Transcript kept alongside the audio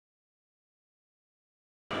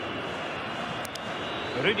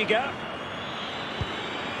Rudiger.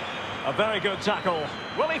 A very good tackle.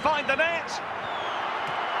 Will he find the net?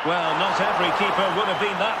 Well, not every keeper would have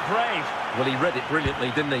been that brave. Well, he read it brilliantly,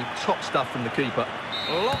 didn't he? Top stuff from the keeper.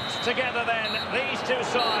 Locked together then, these two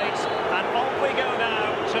sides. And on we go now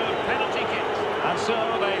to penalty kicks. And so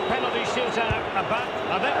the penalty shootout about.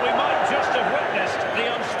 I think we might just have witnessed the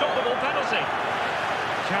unstoppable penalty.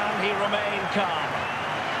 Can he remain calm?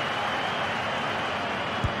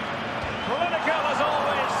 Clinical as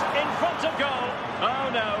always, in front of goal. Oh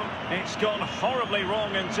no, it's gone horribly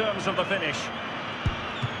wrong in terms of the finish.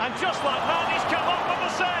 And just like that, he's come up with the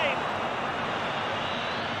save.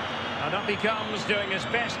 And up he comes, doing his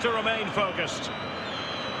best to remain focused.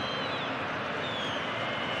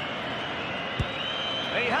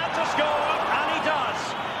 He had to score, and he does.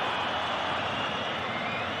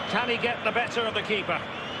 Can he get the better of the keeper?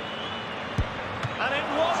 And it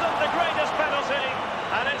wasn't the greatest penalty,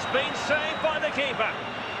 and it's been saved by the keeper.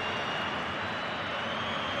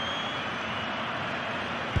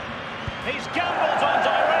 He's gambled on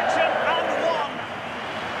direction and won.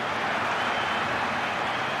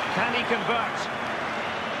 Can he convert?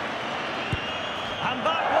 And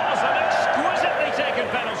that was an exquisitely taken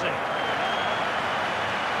penalty.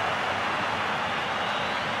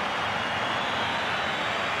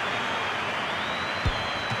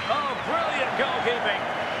 Oh, brilliant goalkeeping.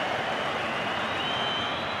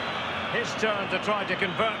 His turn to try to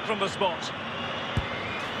convert from the spot.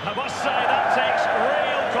 I must say, that takes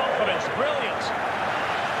real confidence. Brilliant.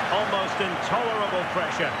 Almost intolerable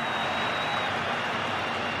pressure.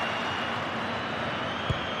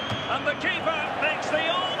 And the keeper makes the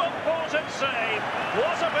all-important save.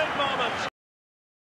 What a big moment.